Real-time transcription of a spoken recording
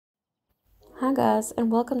Hi guys,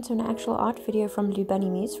 and welcome to an actual art video from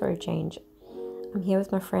Muse for a change. I'm here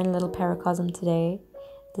with my friend Little Parakosm today.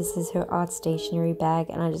 This is her art stationery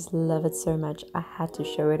bag and I just love it so much I had to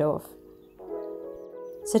show it off.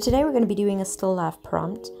 So today we're going to be doing a still life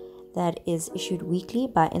prompt that is issued weekly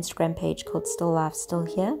by Instagram page called Still Life Still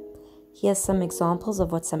Here. Here's some examples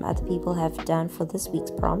of what some other people have done for this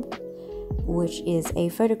week's prompt, which is a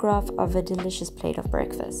photograph of a delicious plate of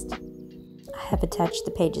breakfast. I have attached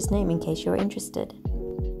the page's name in case you're interested.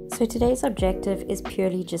 So today's objective is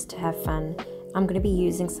purely just to have fun. I'm going to be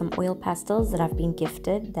using some oil pastels that I've been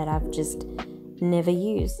gifted that I've just never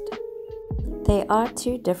used. They are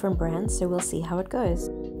two different brands, so we'll see how it goes.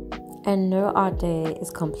 And no art day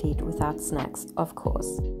is complete without snacks, of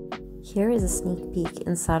course. Here is a sneak peek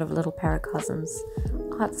inside of Little Parakosm's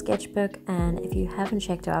art sketchbook, and if you haven't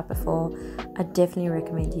checked her out before, I definitely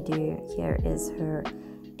recommend you do. Here is her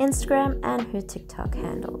Instagram and her TikTok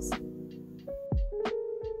handles.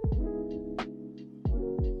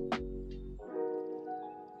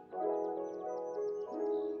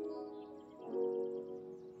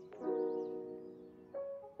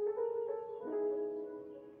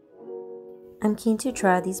 I'm keen to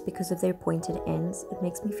try these because of their pointed ends. It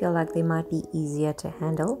makes me feel like they might be easier to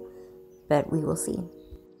handle, but we will see.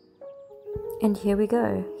 And here we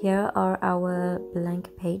go. Here are our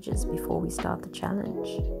blank pages before we start the challenge.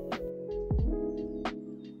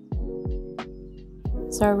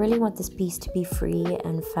 So I really want this piece to be free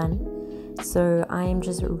and fun. So I am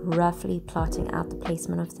just roughly plotting out the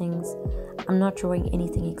placement of things. I'm not drawing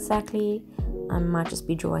anything exactly. I might just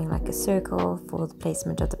be drawing like a circle for the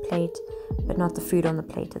placement of the plate, but not the food on the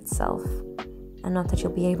plate itself. And not that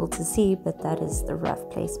you'll be able to see, but that is the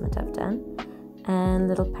rough placement I've done. And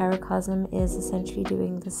Little Parakosm is essentially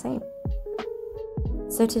doing the same.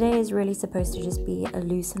 So today is really supposed to just be a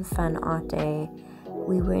loose and fun art day.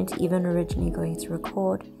 We weren't even originally going to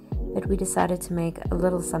record, but we decided to make a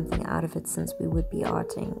little something out of it since we would be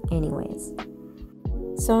arting anyways.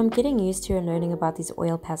 So I'm getting used to and learning about these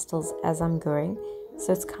oil pastels as I'm going,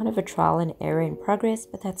 so it's kind of a trial and error in progress,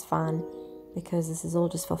 but that's fine because this is all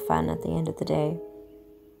just for fun at the end of the day.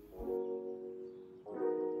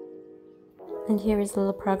 And here is a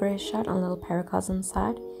little progress shot on Little Parakosm's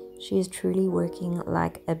side. She is truly working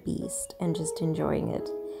like a beast and just enjoying it.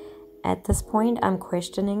 At this point, I'm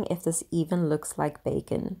questioning if this even looks like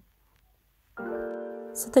bacon.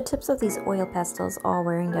 So the tips of these oil pastels are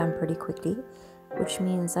wearing down pretty quickly, which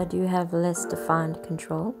means I do have less defined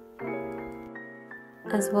control.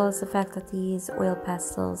 As well as the fact that these oil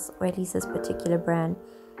pastels, or at least this particular brand,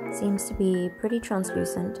 seems to be pretty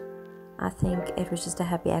translucent. I think it was just a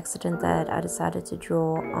happy accident that I decided to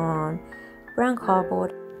draw on brown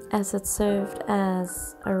cardboard, as it served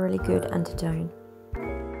as a really good undertone.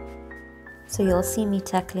 So you'll see me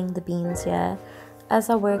tackling the beans here.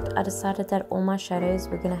 As I worked, I decided that all my shadows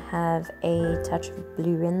were going to have a touch of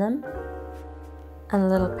blue in them. And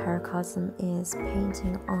Little Parakosm is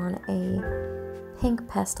painting on a pink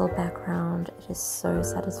pastel background. It is so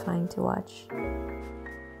satisfying to watch.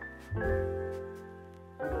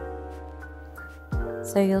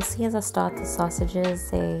 So you'll see as I start the sausages,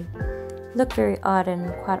 they look very odd,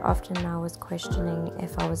 and quite often I was questioning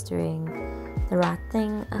if I was doing the right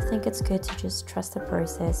thing. I think it's good to just trust the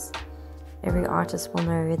process. Every artist will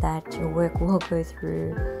know that your work will go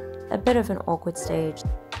through a bit of an awkward stage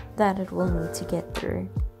that it will need to get through.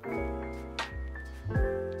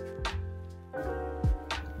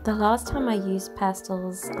 The last time I used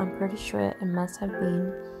pastels, I'm pretty sure it must have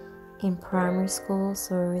been in primary school,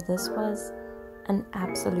 so this was an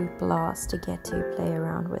absolute blast to get to play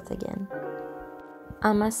around with again.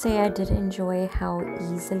 I must say I did enjoy how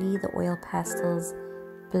easily the oil pastels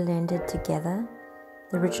blended together.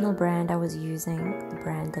 The original brand I was using, the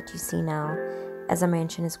brand that you see now, as I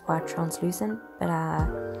mentioned, is quite translucent, but I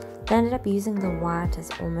ended up using the white as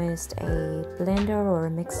almost a blender or a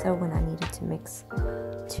mixer when I needed to mix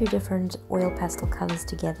two different oil pastel colors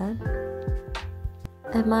together.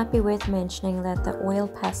 It might be worth mentioning that the oil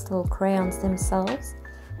pastel crayons themselves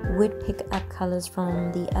would pick up colors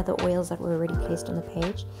from the other oils that were already placed on the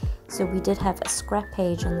page. So we did have a scrap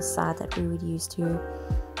page on the side that we would use to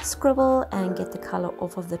scribble and get the color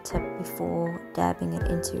off of the tip before dabbing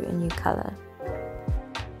it into a new color.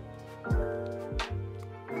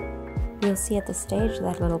 You'll see at the stage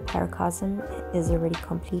that Little Parakosm is already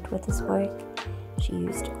complete with this work. She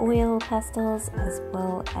used oil pastels as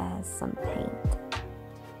well as some paint.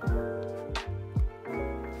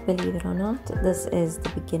 Believe it or not, this is the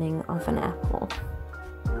beginning of an apple.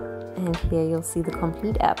 And here you'll see the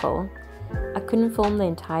complete apple. I couldn't film the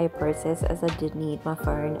entire process as I did need my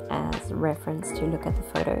phone as reference to look at the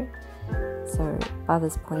photo. so by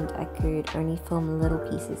this point I could only film little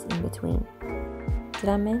pieces in between. Did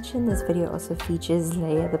I mention this video also features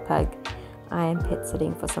Leia the pug? I am pet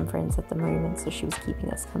sitting for some friends at the moment, so she was keeping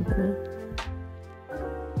us company.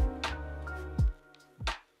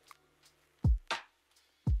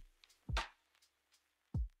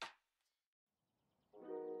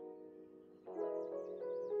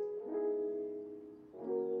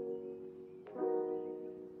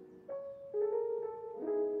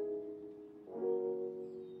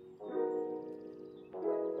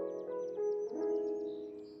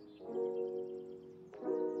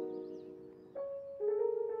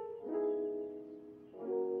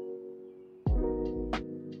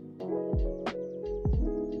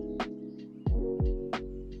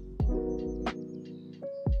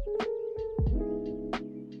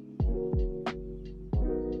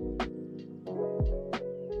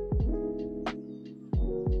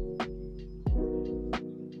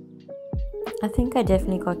 I think I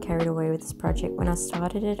definitely got carried away with this project. When I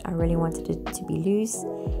started it, I really wanted it to be loose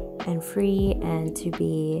and free and to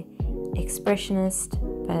be expressionist,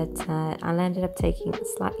 but I landed up taking a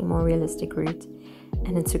slightly more realistic route,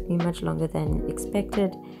 and it took me much longer than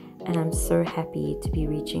expected, and I'm so happy to be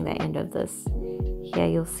reaching the end of this. Here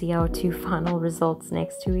you'll see our two final results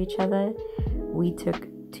next to each other. We took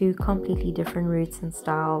two completely different routes and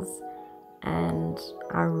styles, and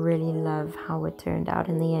I really love how it turned out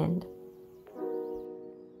in the end.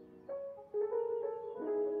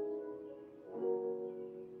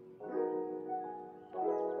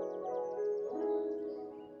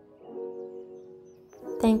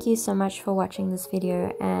 Thank you so much for watching this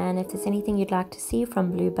video, and if there's anything you'd like to see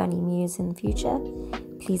from Blue Bunny Muse in the future,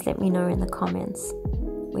 please let me know in the comments.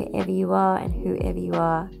 Wherever you are and whoever you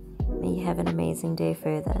are, may you have an amazing day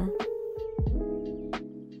further.